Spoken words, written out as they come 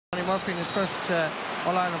Murphy in his first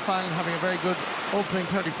All-Ireland final, having a very good opening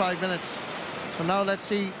 35 minutes. So now let's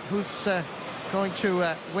see who's going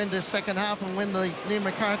to win this second half and win the Liam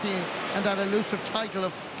McCarthy and that elusive title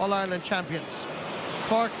of All-Ireland champions.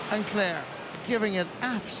 Cork and Clare giving it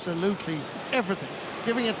absolutely everything,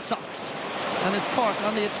 giving it socks. And it's Cork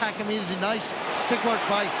on the attack immediately. Nice stick work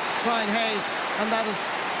by Brian Hayes, and that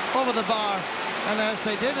is over the bar. And as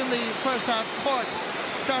they did in the first half, Cork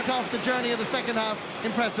start off the journey of the second half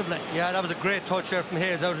impressively. Yeah, that was a great touch there from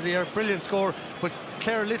Hayes out of the air. Brilliant score, but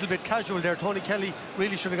Clare a little bit casual there. Tony Kelly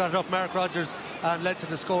really should have got it up. Mark Rogers and led to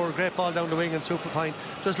the score. Great ball down the wing and super point.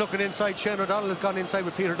 Just looking inside, Shane O'Donnell has gone inside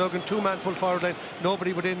with Peter Duggan. Two-man full forward line.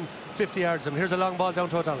 Nobody within 50 yards of him. Here's a long ball down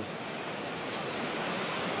to O'Donnell.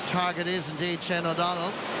 Target is indeed Shane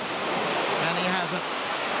O'Donnell, and he has it.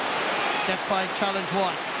 Gets by challenge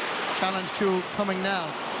one. Challenge two coming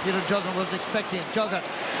now. Peter Duggan wasn't expecting it. Duggan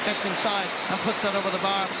gets inside and puts that over the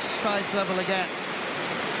bar. Sides level again.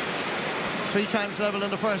 3 times level in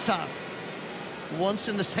the first half. Once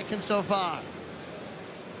in the second so far.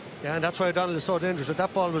 Yeah, and that's why O'Donnell is so dangerous.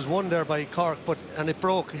 That ball was won there by Cork, and it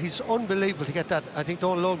broke. He's unbelievable to get that. I think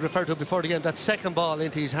Donald Logue referred to it before the game, that second ball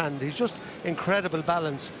into his hand. He's just incredible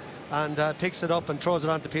balance, and picks it up and throws it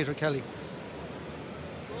on to Peter Kelly.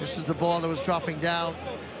 This is the ball that was dropping down.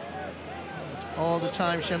 All the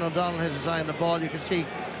time Shane O'Donnell has designed the ball. You can see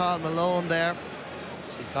Carl Malone there.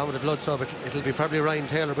 He's gone with the blood, so it'll be probably Ryan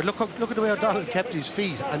Taylor. But look at the way O'Donnell kept his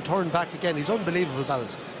feet and turned back again. He's unbelievable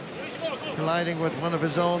balance. Colliding with one of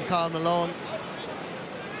his own, Carl Malone.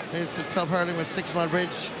 This is club hurling with 6 Mile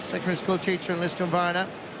Bridge, secondary school teacher in Lisdoonvarna.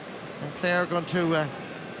 And Clare going to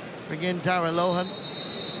bring in Dara Lohan.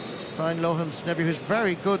 Brian Lohan's nephew, who's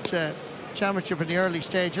very good championship in the early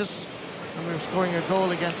stages. And we were scoring a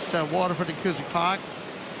goal against Waterford in Cusack Park.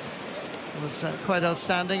 It was quite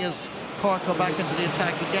outstanding as Cork go back into the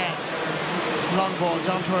attack again. Long ball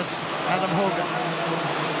down towards Adam Hogan.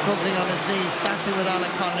 Struggling on his knees, battling with Alan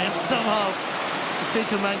Connolly, and somehow the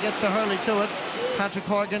fecal man gets a hurley to it. Patrick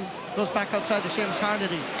Horgan goes back outside to Seamus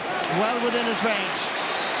Harnedy. Well within his range.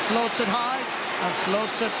 Floats it high and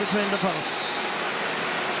floats it between the posts.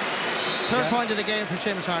 Third point of the game for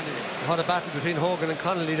Seamus Harnedy. What a battle between Hogan and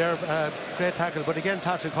Connolly there. Great tackle, but again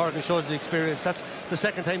Patrick Horgan shows the experience. That's the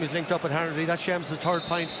second time he's linked up with Harnedy. That's Seamus' third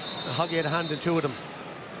point, and Hoggy had a hand in 2 of them.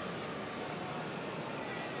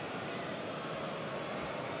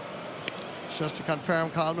 Just to confirm,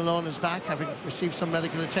 Carl Malone is back, having received some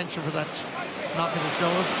medical attention for that knock at his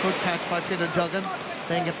nose. Good catch by Peter Duggan.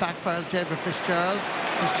 Playing it back fires David Fitzgerald.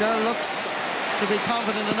 Fitzgerald looks to be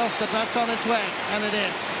confident enough that that's on its way, and it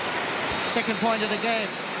is. Second point of the game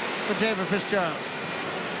for David Fitzgerald.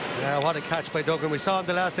 Yeah, what a catch by Duggan. We saw him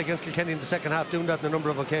the last day against Kilkenny in the second half, doing that on a number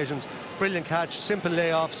of occasions. Brilliant catch, simple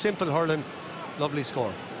layoff, simple hurling, lovely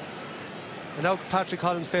score. And now Patrick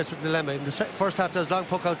Collins faced with a dilemma. In the first half, those long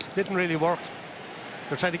puckouts didn't really work.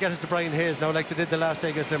 They're trying to get it to Brian Hayes now, like they did the last day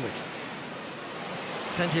against Limerick.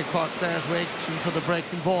 Plenty of Cork players waiting for the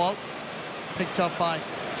breaking ball. Picked up by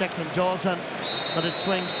Declan Dalton, but it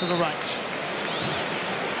swings to the right.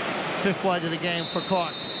 5th wide of the game for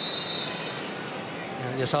Cork.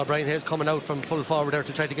 Yeah, you saw Brian Hayes coming out from full forward there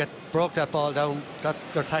to try to broke that ball down. That's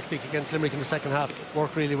their tactic against Limerick in the second half.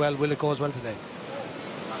 Worked really well. Will it go as well today?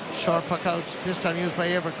 Short puck out, this time used by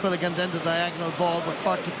Eibert Quilligan, then the diagonal ball, but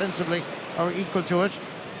Cork defensively are equal to it.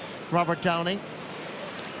 Robert Downing,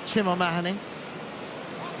 Tim O'Mahony,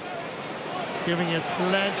 giving it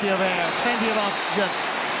plenty of air, plenty of oxygen.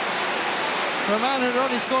 For a man who'd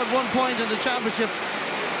only scored 1 point in the championship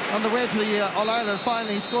on the way to the All-Ireland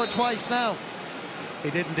final, he scored twice now. He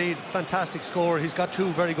did indeed. Fantastic score. He's got 2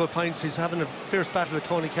 very good points. He's having a fierce battle with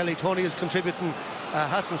Tony Kelly. Tony is contributing,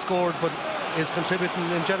 hasn't scored, but is contributing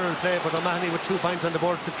in general play. But O'Mahony with 2 points on the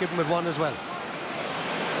board, Fitzgibbon with 1 as well.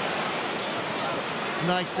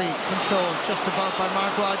 Nicely controlled just about by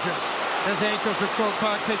Mark Rogers. There's Akers of Croke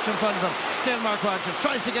Park pitch in front of him. Still Mark Rogers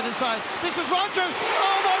tries to get inside. This is Rogers.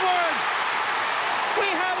 Oh my word! We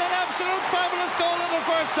had an absolute fabulous goal in the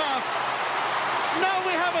first half. Now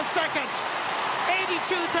we have a second.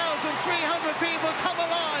 82,300 people come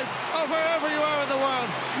alive, or wherever you are in the world.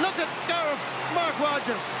 Look at Scariff's Mark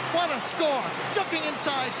Rogers. What a score. Ducking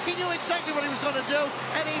inside. He knew exactly what he was going to do,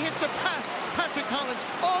 and he hits it past Patrick Collins.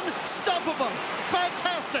 Unstoppable.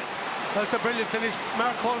 Fantastic. That's a brilliant finish.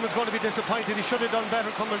 Mark Coleman's going to be disappointed. He should have done better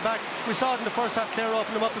coming back. We saw it in the first half. Clare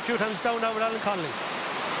opened him up a few times. Down now with Alan Connolly.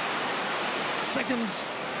 Second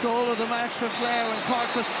goal of the match for Clare, and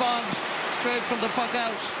Cork respond straight from the puck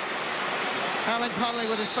out. Alan Connolly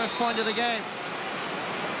with his first point of the game.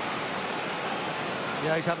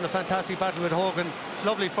 Yeah, he's having a fantastic battle with Hogan.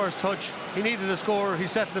 Lovely first touch. He needed a score. He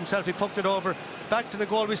settled himself. He pucked it over. Back to the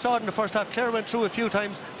goal. We saw it in the first half. Clare went through a few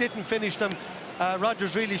times, didn't finish them.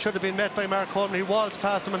 Rogers really should have been met by Mark Coleman. He waltzed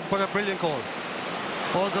past him and put a brilliant goal.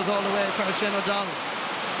 Ball goes all the way for Shane O'Donnell.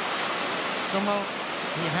 Somehow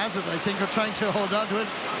he has it, I think, or trying to hold on to it,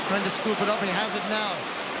 trying to scoop it up. He has it now.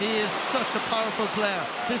 He is such a powerful player.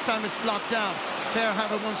 This time it's blocked down. Clare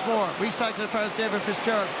have it once more. Recycle it as David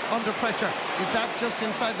Fitzgerald under pressure. Is that just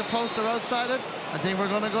inside the post or outside it? I think we're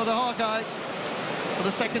going to go to Hawkeye for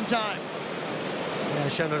the second time. Yeah,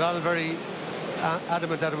 Shane O'Donnell very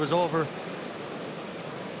adamant that it was over.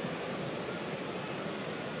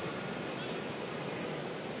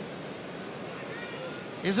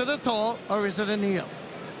 Is it a thaw or is it a kneel?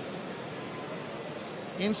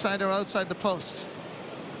 Inside or outside the post?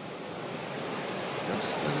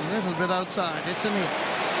 Just a little bit outside. It's a kneel.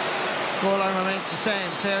 Scoreline remains the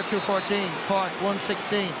same. Clare 2-14, Cork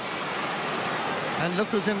 1-16. And look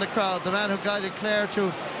who's in the crowd. The man who guided Clare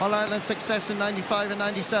to All-Ireland success in 95 and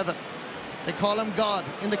 97. They call him God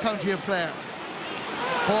in the county of Clare.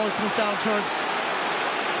 Ball comes down towards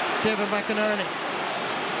David McInerney.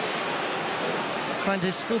 Trying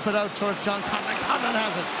to scoop it out towards John Conlon. Conlon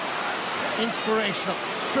has it. Inspirational,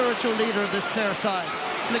 spiritual leader of this Clare side.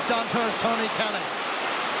 Flicked on towards Tony Kelly.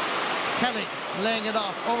 Kelly laying it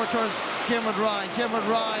off over towards Diarmuid Ryan. Diarmuid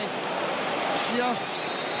Ryan just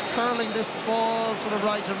hurling this ball to the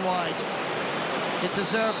right and wide. It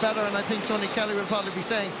deserved better, and I think Tony Kelly will probably be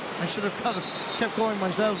saying, I should have kind of kept going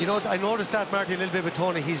myself. You know, I noticed that, Marty, a little bit with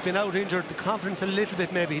Tony. He's been out injured, the confidence a little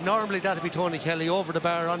bit maybe. Normally that'd be Tony Kelly over the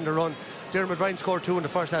bar on the run. Diarmuid Ryan scored 2 in the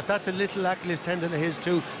first half. That's a little Achilles tendon of his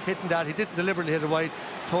too, hitting that. He didn't deliberately hit it wide.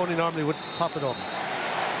 Tony normally would pop it up.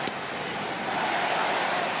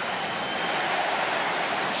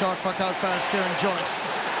 Short puck out far as Kieran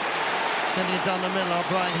Joyce. Sending it down the middle.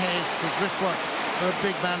 O'Brien Hayes, his wrist work for a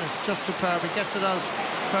big man is just superb. He gets it out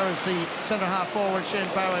as far as the centre half forward, Shane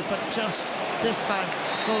Barrett, but just this time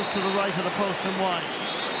goes to the right of the post and wide.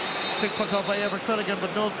 Quick puck out by Ever Quilligan,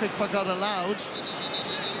 but no quick puck out allowed.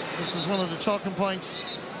 This is one of the talking points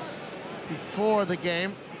before the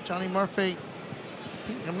game. Johnny Murphy,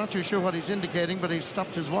 I'm not too sure what he's indicating, but he's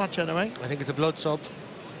stopped his watch anyway. I think it's a blood sub.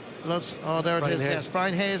 Oh, there Brian it is. Hayes. Yes,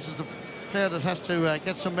 Brian Hayes is the player that has to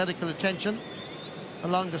get some medical attention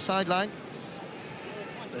along the sideline.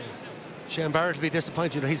 Shane Barrett will be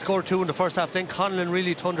disappointed. He scored 2 in the first half. Then Conlon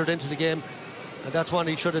really thundered into the game, and that's one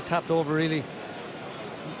he should have tapped over, really.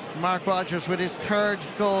 Mark Rogers with his 3rd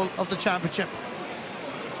goal of the championship.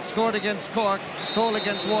 Scored against Cork, goal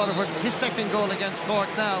against Waterford, his 2nd goal against Cork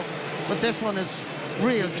now. But this one is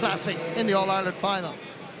real classic in the All-Ireland final.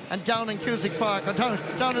 And down in Cusack Park, or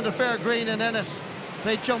down in the Fair Green in Ennis,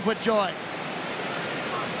 they jump with joy.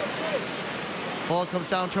 Ball comes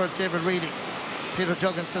down towards David Reedy. Peter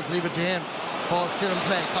Duggan says leave it to him. Ball still in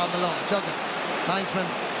play. Carl Malone. Duggan. Linesman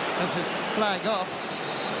has his flag up.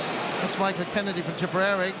 That's Michael Kennedy from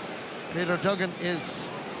Tipperary. Peter Duggan is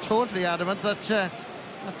totally adamant that that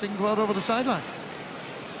didn't go out over the sideline.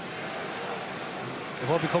 It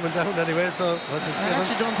won't be coming down anyway, so I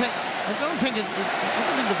actually don't think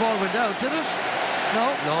the ball went out, did it?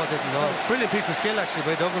 No? No, it didn't, no. Brilliant piece of skill actually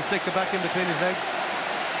by Duggan, flicked it back in between his legs.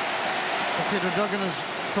 So Peter Duggan is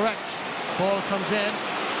correct. Ball comes in.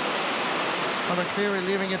 Conor Cleary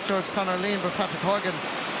leaving it towards Conor Lean, but Patrick Horgan,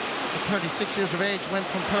 at 36 years of age, went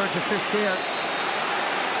from 3rd to 5th gear.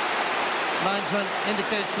 Linesman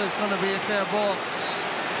indicates there's going to be a clear ball.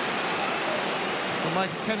 So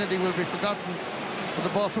Michael Kennedy will be forgotten for the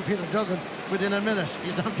ball for Peter Duggan within a minute.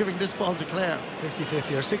 He's now giving this ball to Clare.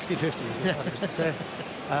 50-50 or 60-50, Yeah. to say.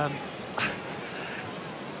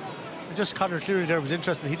 Just Conor Cleary there was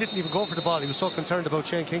interesting. He didn't even go for the ball. He was so concerned about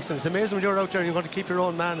Shane Kingston. It's amazing when you're out there, you're going to keep your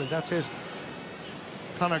own man, and that's it.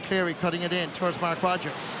 Conor Cleary cutting it in towards Mark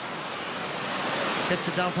Rogers. Gets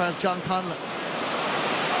it down for us, John Conlon.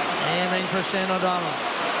 Aiming for Shane O'Donnell.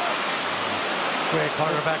 Great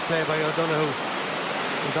cornerback play by O'Donoghue.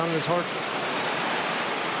 O'Donnell is hurt.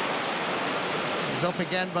 He's up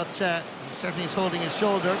again, but he certainly is holding his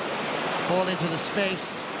shoulder. Ball into the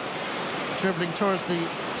space. Dribbling towards the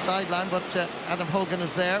sideline, but Adam Hogan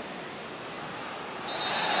is there.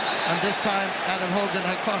 And this time, Adam Hogan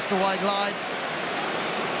had crossed the wide line.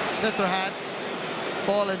 Slither had.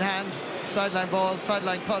 Ball in hand. Sideline ball,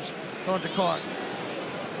 sideline cut, going to Cork.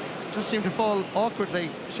 Just seemed to fall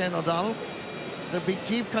awkwardly, Shane O'Donnell. There'd be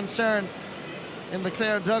deep concern in the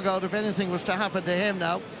Clare dugout if anything was to happen to him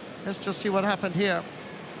now. Let's just see what happened here.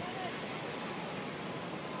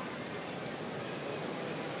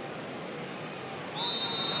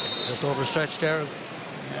 Just overstretched there.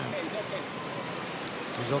 Yeah.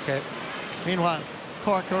 He's okay. Meanwhile,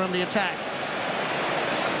 Cork are on the attack.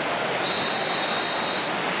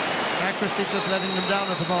 Accuracy just letting them down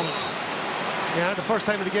at the moment. Yeah, the first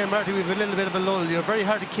time in the game, Marty, we've a little bit of a lull. You're very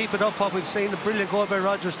hard to keep it up. What we've seen, a brilliant goal by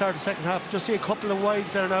Rogers start the second half. Just see a couple of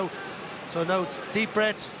wides there now. So now deep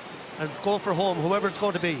breath and go for home, whoever it's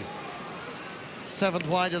going to be. 7th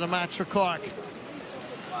wide of the match for Cork.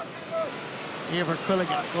 Eibhear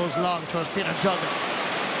Quilligan goes long towards Peter Duggan.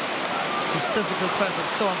 His physical presence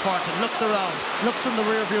so important. Looks around, looks in the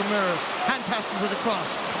rear view mirrors, hand passes it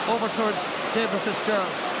across over towards David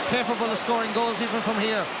Fitzgerald. Capable of scoring goals even from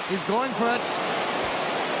here. He's going for it.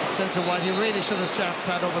 Sense of wide, he really should have tapped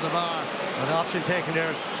that over the bar. An option taken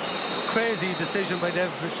there. Crazy decision by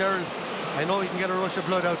David Fitzgerald. I know he can get a rush of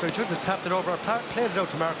blood out there. He should have tapped it over, played it out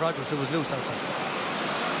to Mark Rogers, who was loose outside.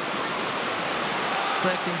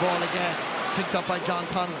 Breaking ball again, picked up by John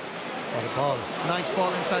Conlon. What a ball. Nice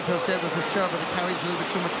ball inside towards David Fitzgerald, but it carries a little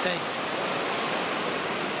bit too much pace.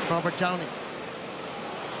 Robert Downey.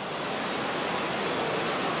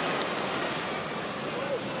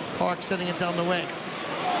 Cork sending it down the wing.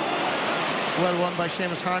 Well won by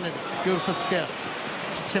Seamus Harnedy. Beautiful skill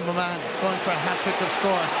to Tim O'Mahony, going for a hat-trick of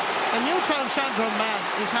scores. And Newtown Chandron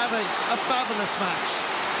man is having a fabulous match.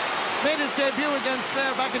 Made his debut against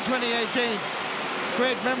Clare back in 2018.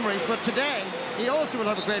 Great memories, but today he also will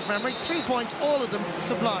have a great memory. 3 points, all of them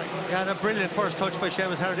sublime. Yeah, and a brilliant first touch by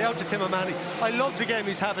Seamus Harnedy out to Tim O'Mahony. I love the game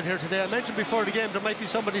he's having here today. I mentioned before the game there might be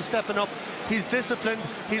somebody stepping up. He's disciplined,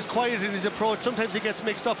 he's quiet in his approach. Sometimes he gets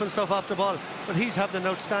mixed up and stuff off the ball, but he's having an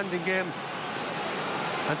outstanding game.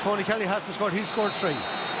 And Tony Kelly has to score. He scored 3.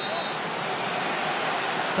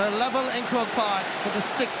 They're level in Croke Park for the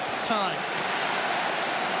 6th time,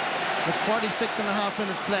 with 46.5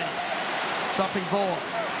 minutes played. Dropping ball,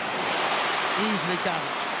 easily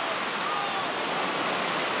gathered.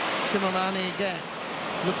 Tim O'Mahony again,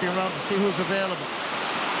 looking around to see who's available.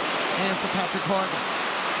 Aims for Patrick Horgan.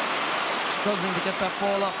 Struggling to get that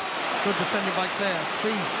ball up. Good defending by Clare.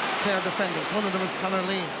 3 Clare defenders. One of them is Conor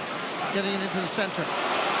Lean, getting it into the centre.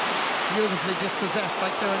 Beautifully dispossessed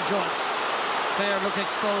by Kieran Joyce. Clare look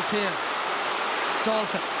exposed here.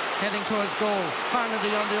 Dalton heading towards goal.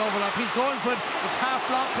 Harnedy on the overlap. He's going for it. It's half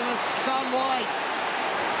blocked and it's gone wide.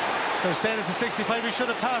 They're saying it's a 65. He should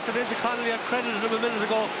have passed it into Connolly. I credited him a minute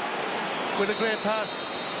ago with a great pass.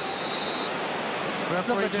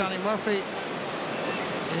 Referee Johnny Murphy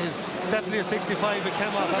is... It's definitely a 65. It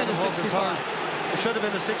came off Adam Hogan's arm. It should have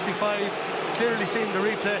been a 65. Clearly seen the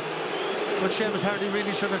replay. But Seamus Harnedy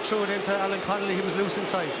really should have thrown it into Alan Connolly. He was loose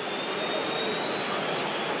inside.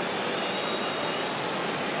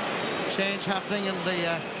 Change happening in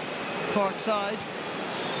the Cork side.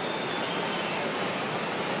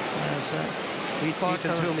 As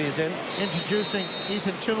Ethan Toomey is in. Introducing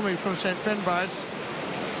Ethan Toomey from St. Finbarr's.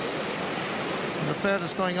 And the player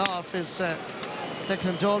that's going off is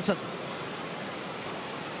Declan Dalton.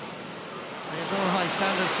 By his own high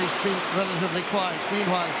standards, he's been relatively quiet.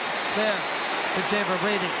 Meanwhile, Clare with David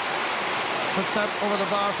Brady puts that over the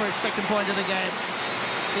bar for his 2nd point of the game.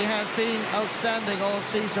 He has been outstanding all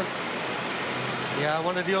season. Yeah,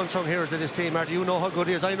 one of the unsung heroes of this team, Marty. You know how good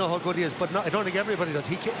he is, I know how good he is, but I don't think everybody does.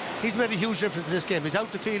 He's made a huge difference in this game. He's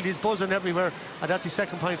out the field, he's buzzing everywhere, and that's his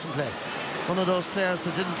 2nd point from play. One of those players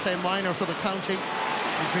that didn't play minor for the county.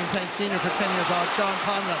 He's been playing senior for 10 years. John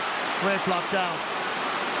Conlon, great block down.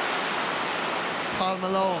 Paul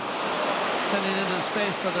Malone sending into the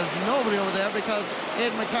space, but there's nobody over there because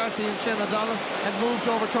Aidan McCarthy and Shane O'Donnell had moved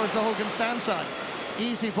over towards the Hogan stand side.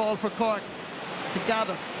 Easy ball for Cork to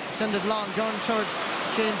gather. Send it long down towards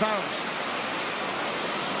Shane Barrett.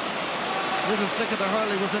 Little flick of the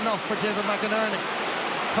hurley was enough for David McInerney.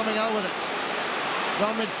 Coming out with it.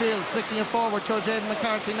 Down midfield, flicking it forward towards Aidan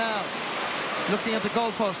McCarthy now. Looking at the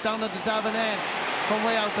goalpost, down at the Davin end. From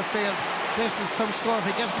way out the field. This is some score if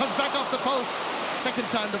he gets. Comes back off the post. 2nd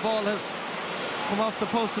time the ball has come off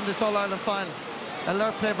the post in this All-Ireland final.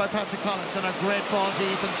 Alert play by Patrick Collins and a great ball to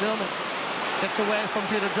Ethan Toomey. Gets away from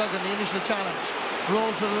Peter Duggan, the initial challenge.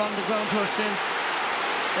 Rolls it along the ground towards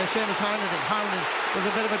Seamus Harnedy. Harnedy, there's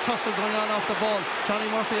a bit of a tussle going on off the ball. Johnny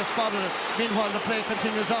Murphy has spotted it. Meanwhile, the play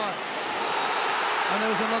continues on. And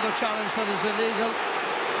there was another challenge that is illegal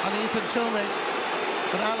on Ethan Toomey.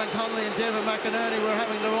 But Alan Connolly and David McInerney were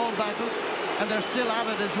having their own battle, and they're still at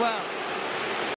it as well.